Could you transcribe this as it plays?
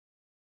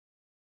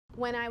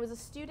When I was a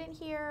student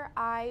here,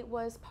 I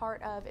was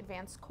part of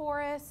advanced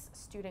chorus,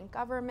 student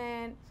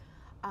government,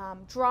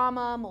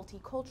 drama,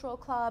 multicultural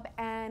club,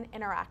 and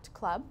interact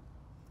club.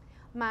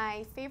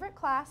 My favorite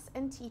class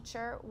and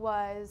teacher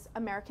was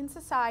American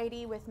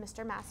Society with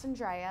Mr.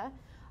 Massandrea.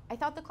 I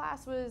thought the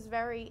class was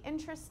very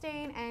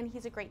interesting and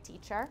he's a great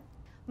teacher.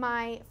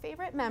 My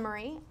favorite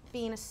memory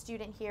being a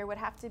student here would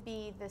have to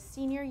be the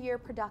senior year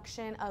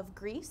production of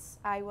Grease.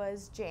 I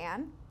was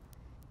Jan.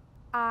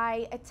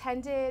 I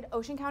attended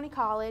Ocean County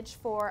College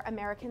for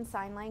American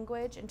Sign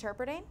Language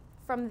interpreting.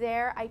 From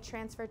there, I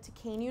transferred to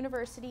Kane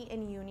University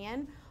in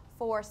Union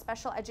for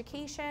special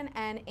education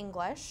and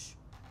English.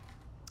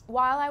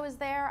 While I was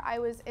there, I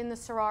was in the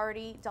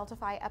sorority Delta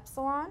Phi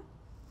Epsilon.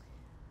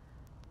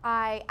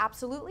 I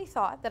absolutely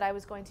thought that I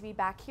was going to be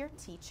back here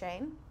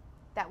teaching.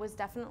 That was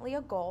definitely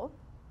a goal.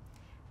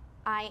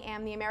 I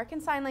am the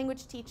American Sign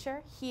Language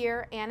teacher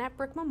here and at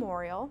Brick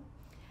Memorial.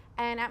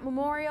 And at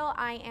Memorial,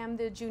 I am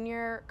the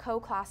junior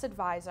co-class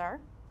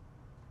advisor.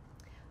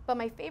 But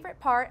my favorite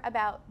part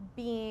about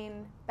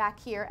being back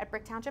here at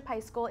Brick Township High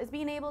School is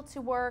being able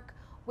to work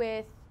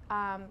with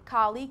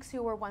colleagues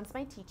who were once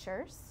my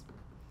teachers.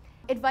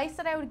 Advice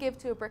that I would give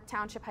to a Brick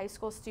Township High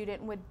School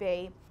student would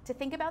be to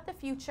think about the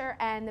future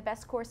and the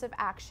best course of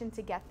action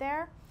to get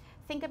there.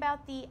 Think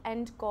about the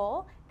end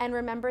goal and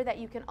remember that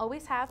you can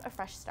always have a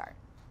fresh start.